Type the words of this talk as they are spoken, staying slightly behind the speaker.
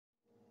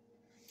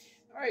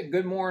All right,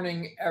 good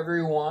morning,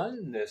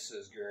 everyone. This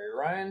is Gary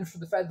Ryan for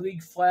the Fed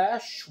League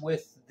Flash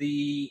with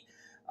it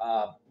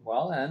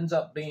ends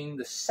up being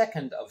the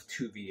second of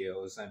two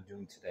videos I'm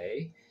doing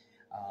today.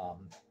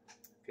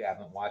 If you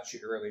haven't watched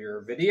the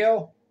earlier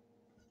video,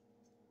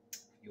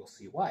 you'll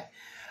see why.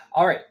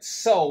 All right,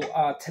 so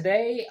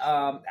today,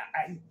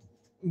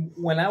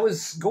 when I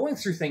was going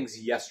through things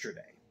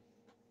yesterday,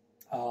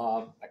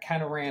 I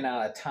kind of ran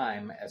out of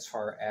time as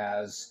far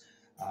as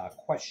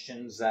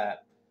questions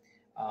that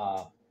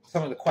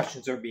some of the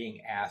questions are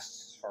being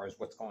asked as far as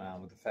what's going on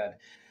with the Fed.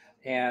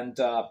 And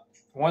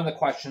one of the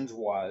questions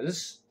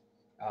was,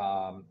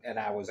 and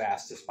I was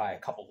asked this by a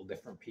couple of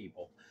different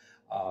people,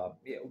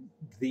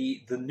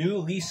 the new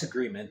lease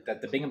agreement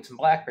that the Binghamton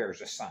Black Bears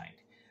just signed.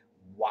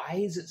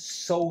 Why is it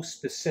so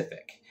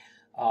specific?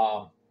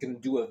 Going to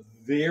do a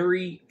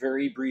very,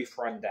 very brief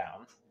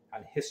rundown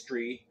on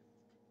history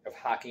of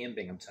hockey in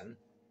Binghamton,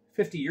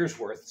 50 years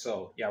worth.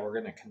 So yeah, we're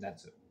going to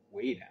condense it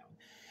way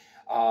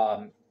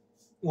down.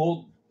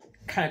 We'll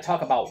kind of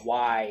talk about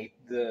why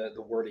the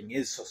wording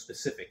is so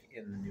specific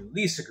in the new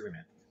lease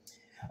agreement.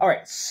 All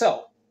right,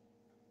 so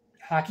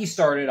hockey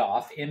started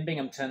off in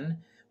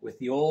Binghamton with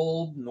the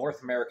old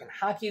North American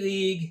Hockey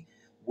League,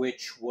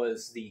 which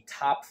was the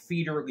top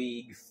feeder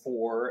league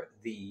for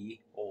the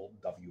old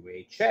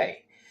WHA.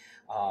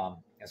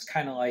 It's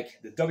kind of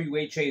like the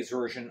WHA's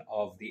version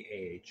of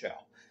the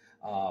AHL.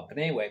 But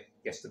anyway,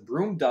 I guess the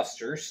Broom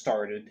Dusters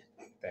started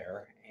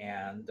there,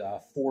 and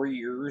 4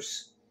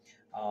 years.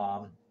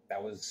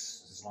 That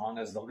was as long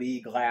as the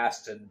league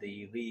lasted.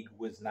 The league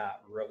was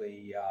not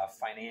really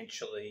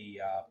financially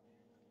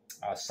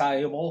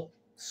soluble.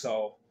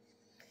 So,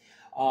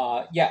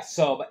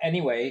 but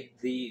anyway,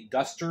 the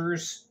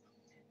Dusters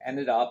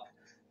ended up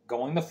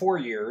going the 4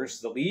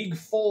 years. The league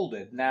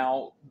folded.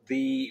 Now,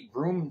 the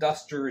Broom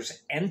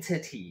Dusters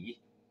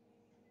entity,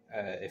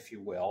 if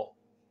you will,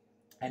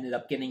 ended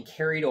up getting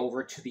carried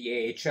over to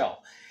the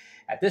AHL.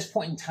 At this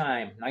point in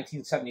time,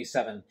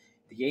 1977,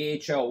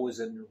 the AHL was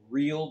in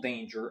real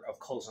danger of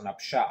closing up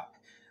shop.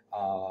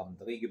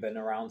 The league had been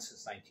around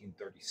since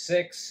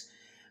 1936.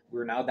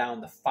 We're now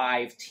down to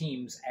 5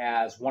 teams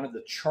as one of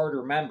the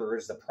charter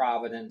members, the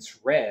Providence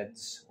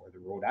Reds, or the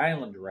Rhode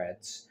Island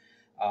Reds,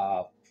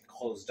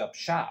 closed up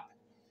shop.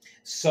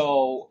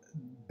 So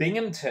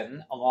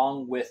Binghamton,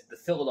 along with the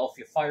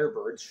Philadelphia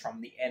Firebirds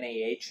from the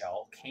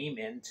NAHL, came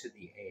into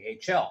the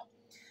AHL.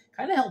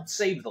 Kind of helped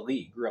save the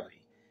league,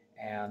 really.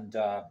 And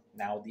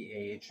now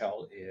the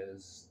AHL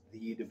is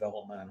the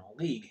developmental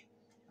league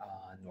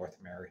in North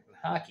American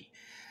hockey.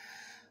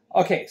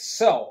 Okay,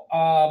 so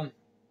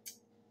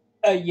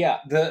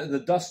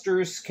the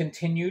Dusters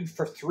continued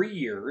for 3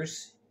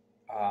 years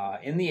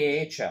in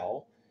the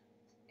AHL,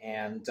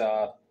 and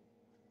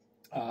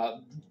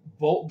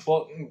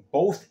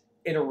both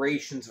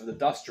iterations of the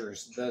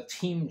Dusters, the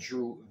team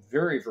drew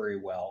very, very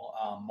well.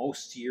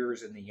 Most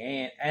years in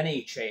the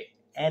NAHL,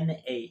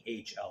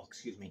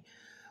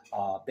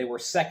 they were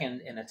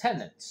second in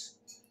attendance.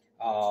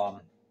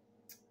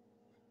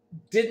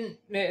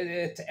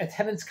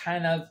 Attendance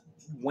kind of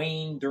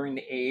waned during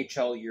the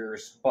AHL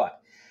years,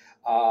 but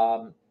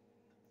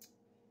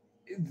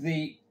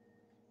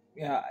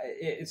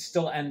it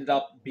still ended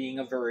up being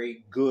a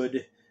very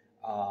good,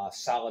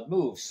 solid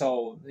move.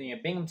 So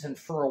Binghamton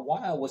for a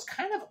while was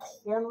kind of a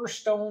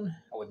cornerstone.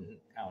 I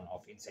don't know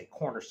if you'd say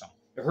cornerstone.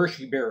 The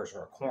Hershey Bears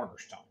are a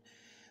cornerstone.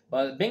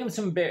 But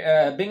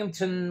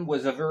Binghamton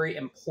was a very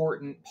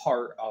important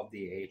part of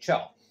the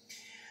AHL.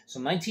 So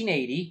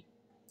 1980,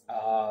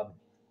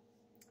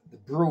 the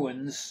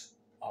Bruins,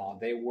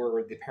 they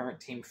were the parent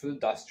team for the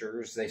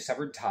Dusters. They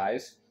severed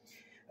ties.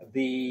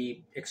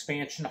 The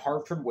expansion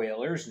Hartford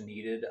Whalers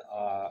needed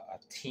a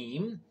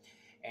team,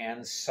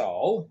 and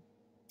so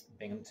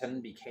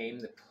Binghamton became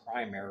the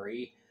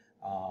primary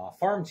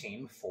farm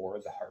team for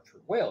the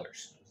Hartford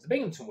Whalers. It was the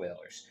Binghamton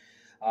Whalers.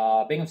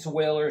 Binghamton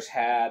Whalers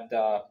had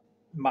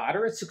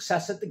moderate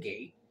success at the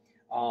gate.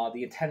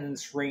 The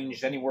attendance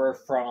ranged anywhere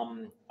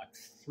from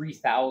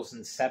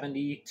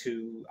 3,070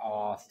 to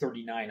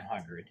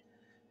 3,900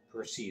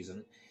 per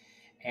season.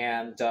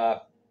 And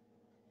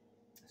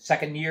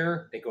second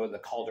year, they go to the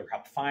Calder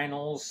Cup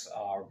Finals,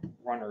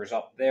 runners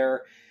up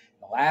there.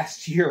 The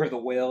last year of the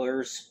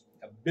Whalers,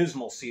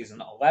 abysmal season,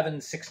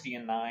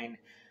 11-60-9.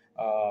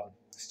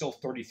 Still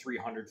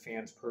 3,300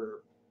 fans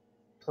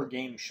per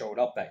game showed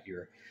up that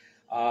year.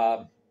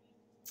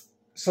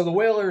 So the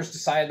Whalers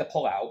decided to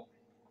pull out,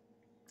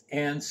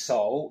 and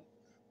so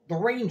the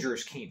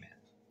Rangers came in.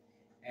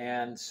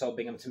 And so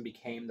Binghamton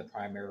became the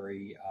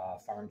primary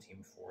farm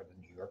team for the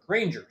New York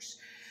Rangers.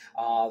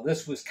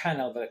 This was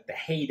kind of the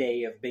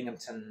heyday of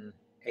Binghamton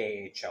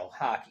AHL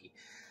hockey.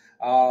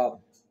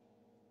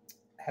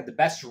 Had the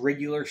best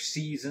regular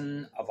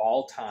season of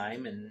all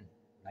time in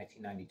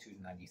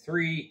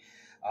 1992-93.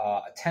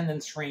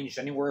 Attendance ranged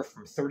anywhere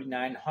from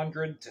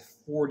 3,900 to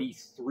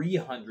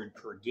 4,300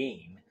 per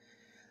game.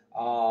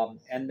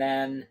 And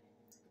then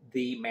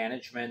the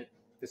management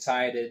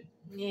decided,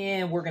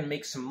 we're going to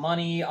make some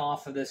money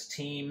off of this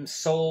team,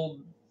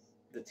 sold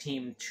the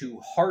team to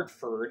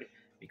Hartford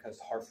because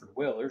the Hartford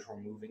Whalers were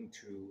moving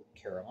to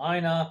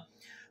Carolina.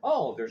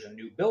 Oh, there's a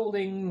new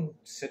building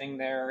sitting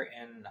there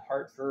in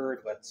Hartford.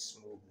 Let's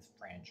move the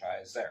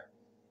franchise there.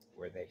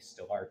 Where they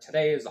still are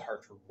today is the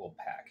Hartford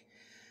Wolfpack.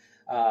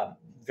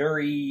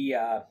 Very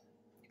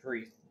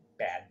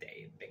bad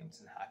day in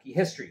Binghamton hockey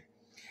history.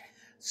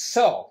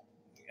 So,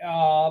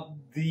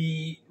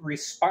 the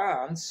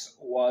response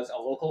was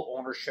a local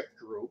ownership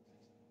group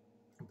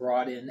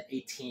brought in a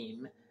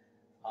team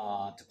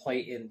to play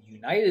in the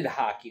United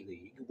Hockey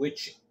League,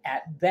 which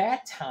at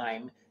that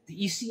time,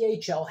 the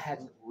ECHL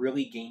hadn't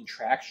really gained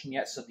traction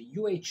yet, so the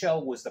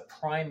UHL was the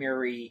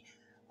primary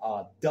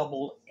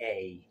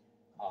double-A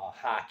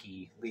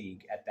hockey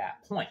league at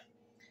that point.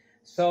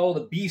 So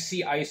the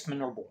BC Icemen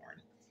were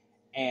born,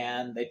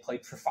 and they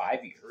played for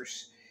 5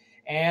 years,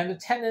 and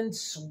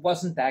attendance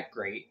wasn't that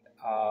great.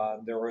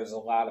 There was a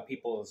lot of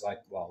people who was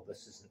like, well,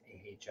 this isn't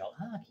AHL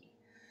hockey.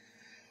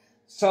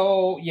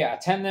 So, yeah,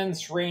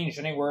 attendance ranged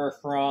anywhere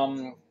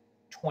from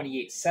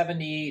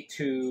 2,870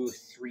 to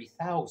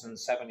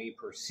 3,070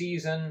 per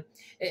season.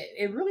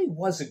 It really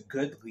was a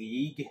good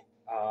league,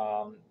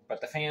 but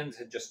the fans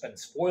had just been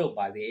spoiled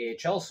by the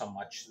AHL so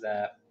much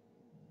that,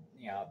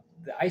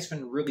 the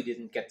Icemen really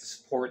didn't get the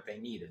support they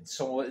needed.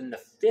 So in the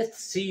 5th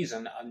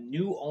season, a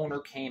new owner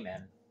came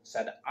in,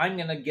 said, I'm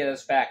going to get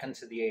us back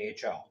into the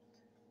AHL.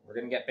 We're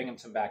going to get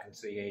Binghamton back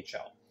into the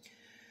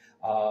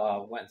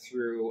AHL. Went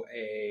through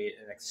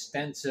an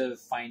extensive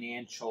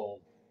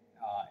financial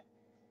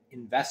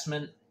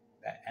investment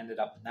that ended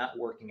up not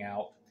working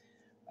out.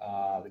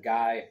 The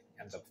guy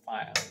ends up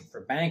filing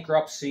for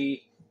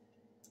bankruptcy.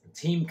 The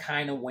team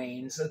kind of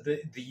wanes.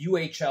 The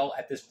UHL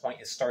at this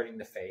point is starting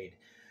to fade.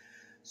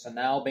 So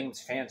now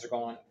Binghamton fans are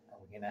going, are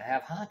we going to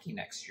have hockey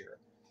next year?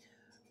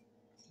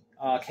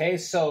 Okay,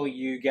 so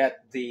you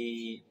get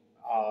the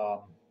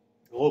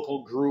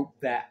local group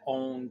that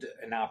owned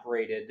and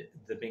operated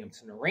the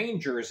Binghamton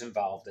Rangers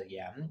involved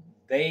again.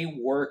 They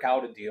work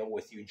out a deal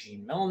with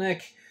Eugene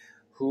Melnick,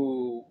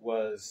 who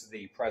was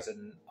the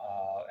president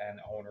and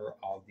owner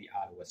of the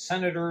Ottawa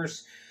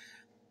Senators.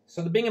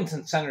 So the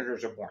Binghamton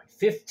Senators are born.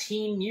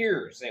 15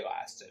 years they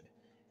lasted.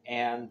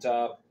 And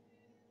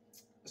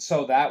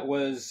so that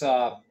was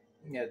the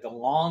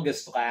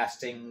longest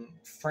lasting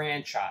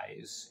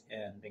franchise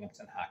in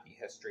Binghamton hockey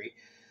history.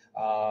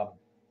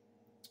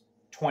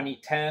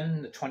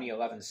 2010, the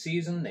 2011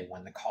 season, they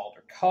won the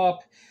Calder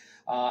Cup.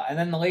 And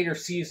then the later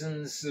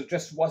seasons, there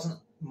just wasn't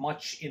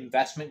much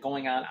investment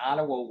going on.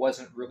 Ottawa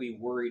wasn't really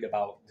worried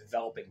about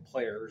developing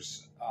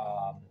players.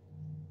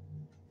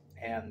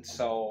 And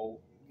so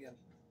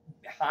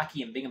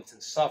hockey in Binghamton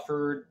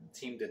suffered. The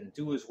team didn't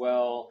do as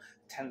well.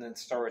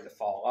 Attendance started to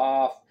fall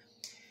off.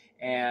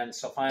 And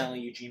so finally,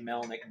 Eugene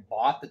Melnick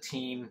bought the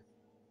team.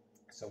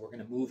 So we're going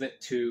to move it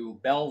to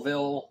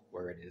Belleville,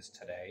 where it is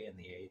today in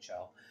the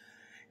AHL.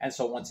 And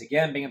so once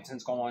again,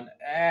 Binghamton's going,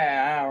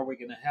 are we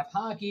going to have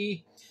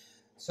hockey?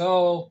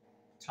 So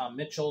Tom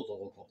Mitchell, the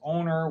local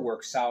owner,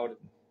 works out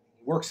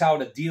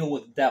a deal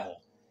with the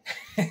Devil.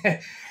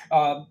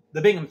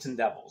 The Binghamton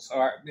Devils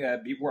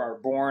were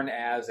born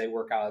as they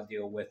work out a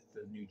deal with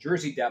the New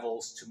Jersey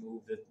Devils to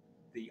move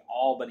the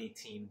Albany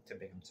team to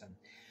Binghamton.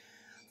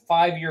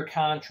 5-year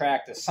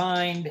contract is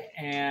signed,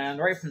 and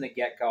right from the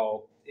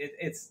get-go,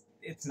 it's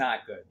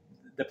not good.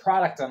 The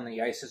product on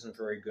the ice isn't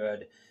very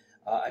good.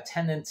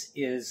 Attendance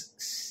is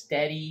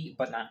steady,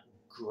 but not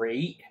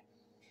great.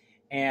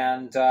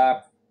 And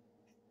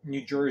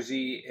New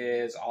Jersey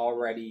is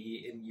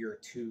already in year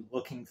 2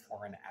 looking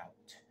for an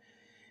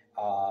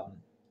out.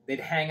 They'd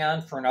hang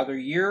on for another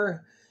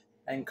year,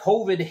 and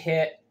COVID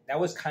hit. That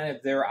was kind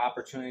of their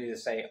opportunity to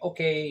say,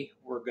 okay,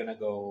 we're going to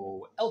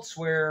go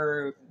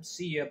elsewhere.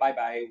 See ya,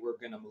 bye-bye. We're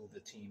going to move the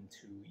team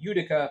to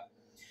Utica.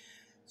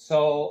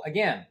 So,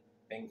 again,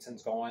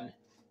 Binghamton's going,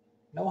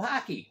 no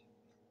hockey.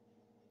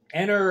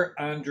 Enter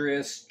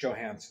Andreas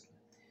Johansson,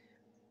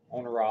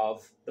 owner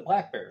of the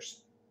Black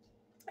Bears.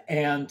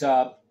 And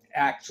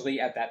actually,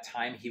 at that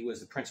time, he was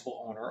the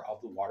principal owner of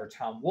the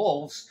Watertown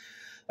Wolves.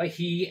 But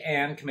he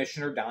and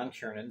Commissioner Don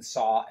Kiernan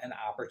saw an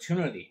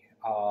opportunity.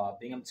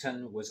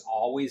 Binghamton was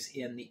always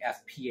in the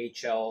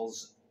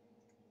FPHL's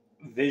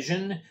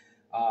vision.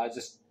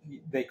 Just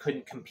they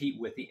couldn't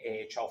compete with the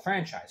AHL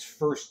franchise.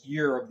 First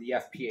year of the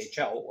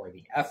FPHL, or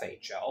the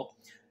FHL,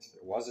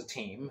 there was a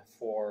team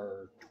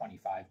for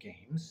 25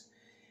 games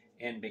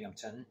in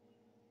Binghamton,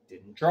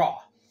 didn't draw.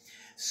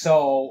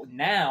 So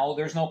now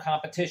there's no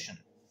competition,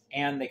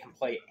 and they can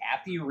play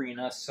at the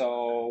arena.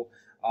 So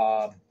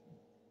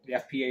the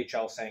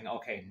FPHL saying,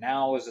 okay,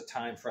 now is the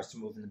time for us to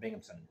move into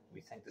Binghamton. We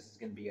think this is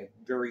going to be a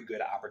very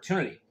good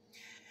opportunity.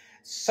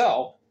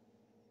 So,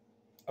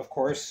 of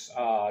course,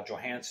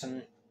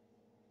 Johansson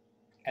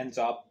ends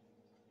up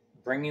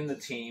bringing the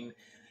team.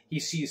 He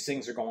sees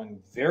things are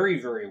going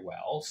very, very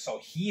well, so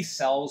he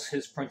sells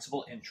his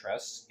principal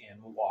interests in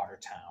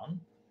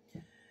Watertown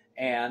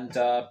and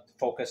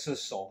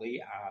focuses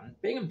solely on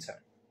Binghamton.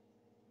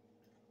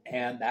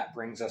 And that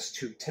brings us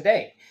to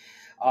today.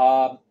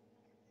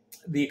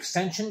 The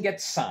extension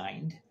gets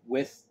signed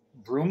with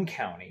Broome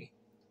County,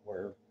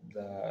 where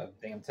the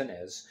Binghamton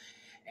is,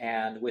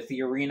 and with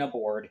the arena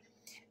board.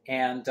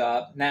 And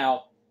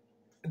now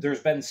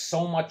there's been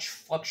so much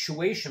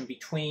fluctuation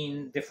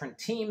between different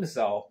teams,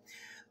 though.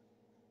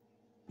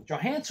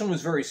 Johansson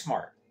was very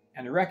smart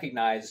and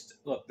recognized,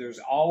 look, there's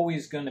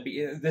always going to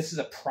be, this is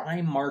a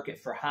prime market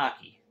for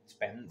hockey. It's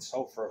been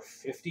so for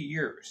 50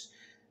 years.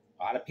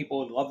 A lot of people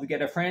would love to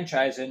get a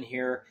franchise in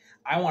here.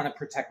 I want to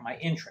protect my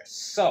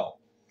interests. So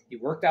he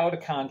worked out a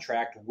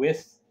contract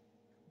with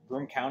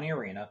Broome County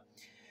Arena,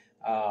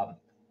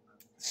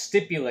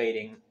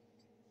 stipulating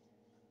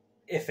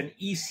if an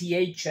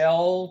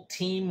ECHL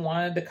team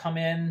wanted to come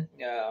in,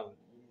 no,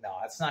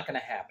 that's not going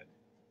to happen.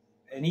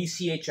 An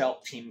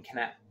ECHL team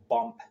cannot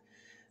bump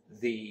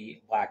the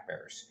Black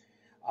Bears.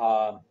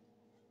 Now,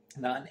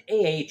 an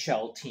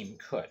AHL team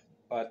could,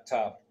 but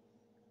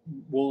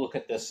we'll look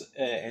at this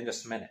in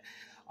just a minute.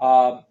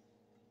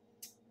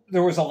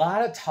 There was a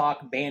lot of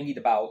talk bandied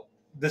about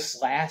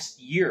this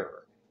last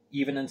year,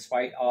 even in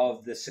spite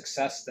of the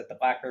success that the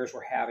Black Bears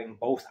were having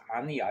both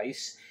on the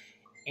ice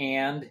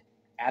and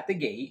at the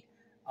gate.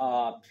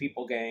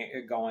 People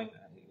going,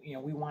 you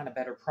know, we want a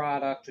better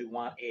product. We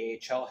want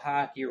AHL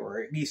hockey,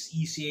 or at least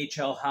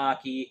ECHL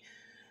hockey.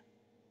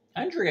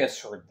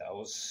 Andreas heard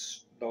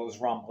those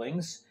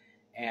rumblings,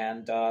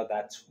 and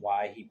that's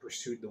why he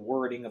pursued the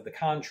wording of the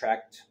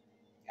contract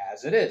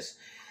as it is.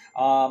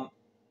 Tom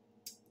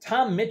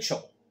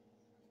Mitchell,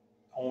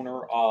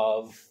 owner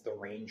of the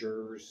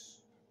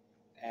Rangers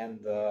and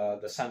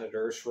the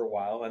Senators for a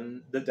while,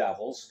 and the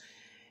Devils,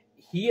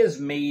 he has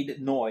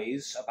made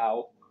noise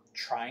about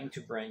trying to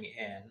bring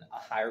in a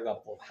higher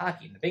level of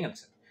hockey in the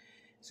Binghamton.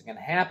 Is it going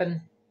to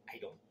happen? I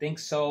don't think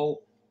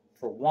so.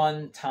 For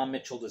one, Tom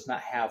Mitchell does not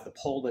have the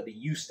pull that he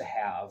used to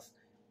have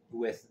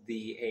with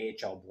the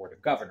AHL Board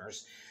of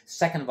Governors.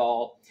 Second of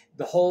all,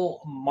 the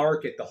whole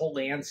market, the whole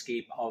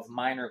landscape of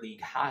minor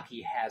league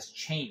hockey has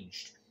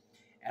changed.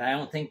 And I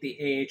don't think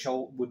the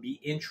AHL would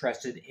be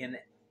interested in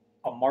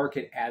a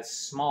market as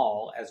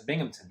small as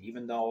Binghamton,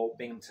 even though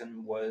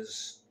Binghamton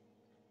was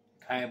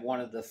kind of one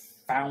of the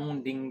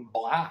founding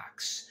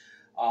blocks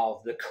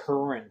of the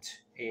current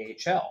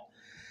AHL.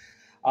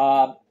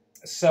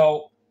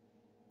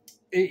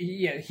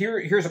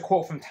 Here's a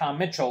quote from Tom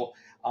Mitchell.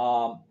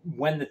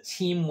 When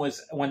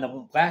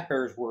the Black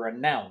Bears were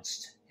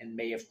announced in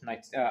May of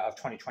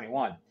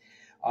 2021,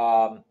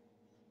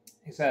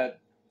 he said,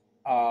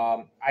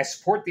 I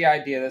support the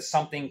idea that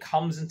something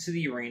comes into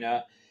the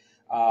arena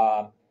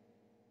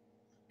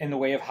in the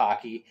way of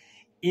hockey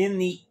in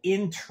the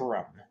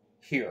interim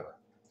here.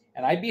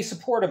 And I'd be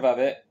supportive of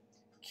it.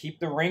 Keep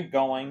the rink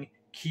going.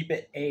 Keep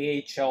it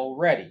AHL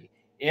ready.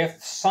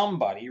 If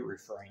somebody,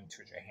 referring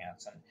to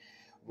Johansson,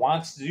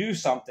 wants to do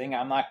something,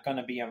 I'm not going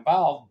to be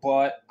involved,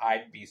 but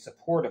I'd be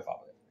supportive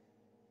of it.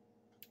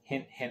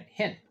 Hint, hint,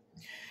 hint.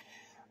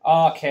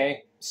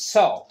 Okay,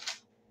 so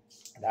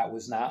that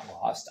was not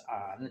lost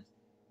on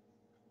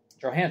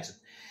Johansson.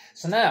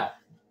 So now,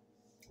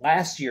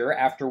 last year,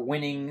 after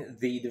winning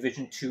the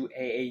Division II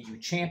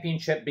AAU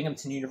championship,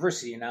 Binghamton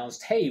University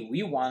announced, hey,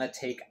 we want to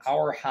take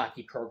our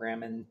hockey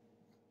program and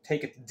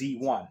take it to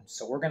D1.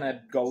 So we're going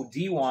to go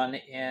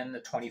D1 in the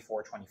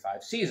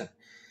 24-25 season.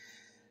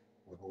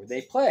 Where would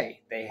they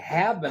play? They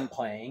have been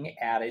playing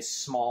at a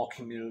small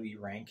community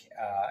rink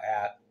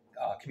at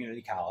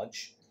community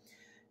college,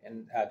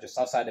 and just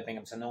outside of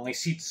Binghamton. It only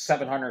seats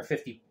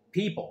 750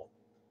 people.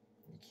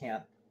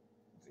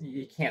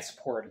 You can't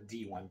support a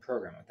D1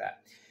 program with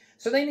that.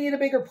 So they need a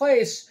bigger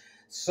place.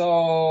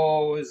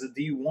 So is the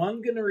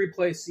D1 going to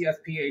replace the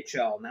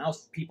FPHL? Now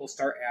people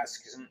start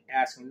asking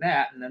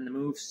that, and then the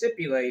move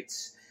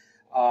stipulates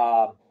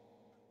with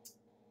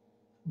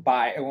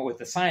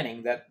the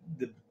signing that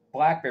the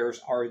Black Bears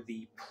are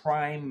the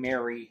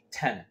primary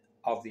tenant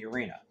of the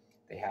arena.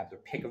 They have their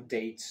pick of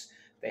dates.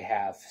 They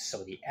have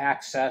facility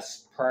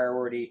access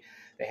priority.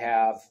 They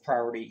have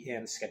priority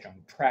in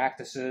scheduling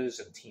practices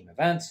and team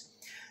events.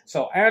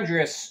 So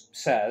Andreas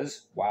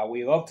says, while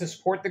we love to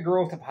support the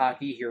growth of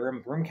hockey here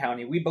in Broome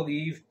County, we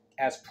believe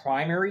as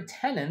primary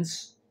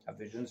tenants of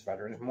Visions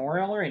Veterans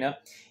Memorial Arena,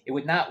 it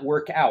would not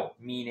work out,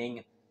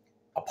 meaning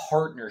a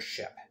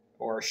partnership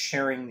or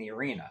sharing the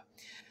arena.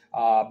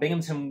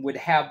 Binghamton would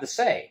have the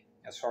say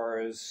as far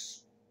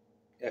as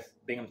if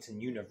Binghamton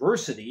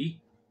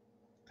University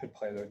could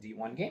play their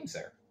D1 games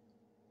there.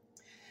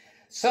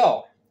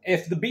 So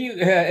if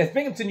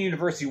Binghamton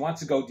University wants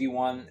to go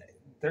D1,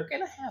 they're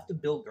going to have to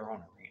build their own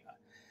arena.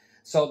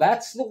 So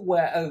that's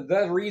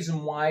the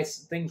reason why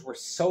things were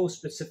so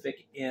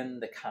specific in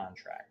the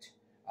contract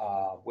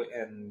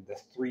and the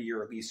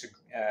 3-year lease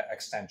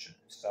extension.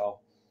 So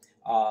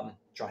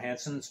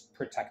Johansson's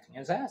protecting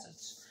his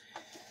assets.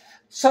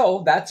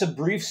 So that's a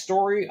brief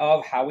story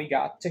of how we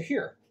got to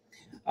here.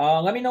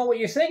 Let me know what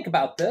you think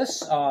about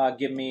this.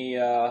 Give me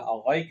a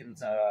like and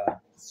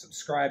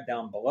subscribe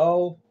down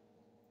below.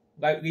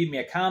 Leave me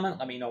a comment.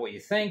 Let me know what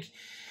you think.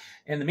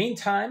 In the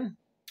meantime,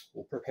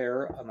 we'll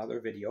prepare another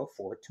video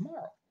for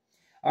tomorrow.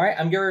 All right,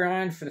 I'm Gary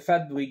Ryan for the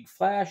Fed League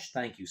Flash.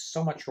 Thank you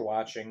so much for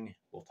watching.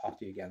 We'll talk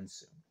to you again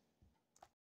soon.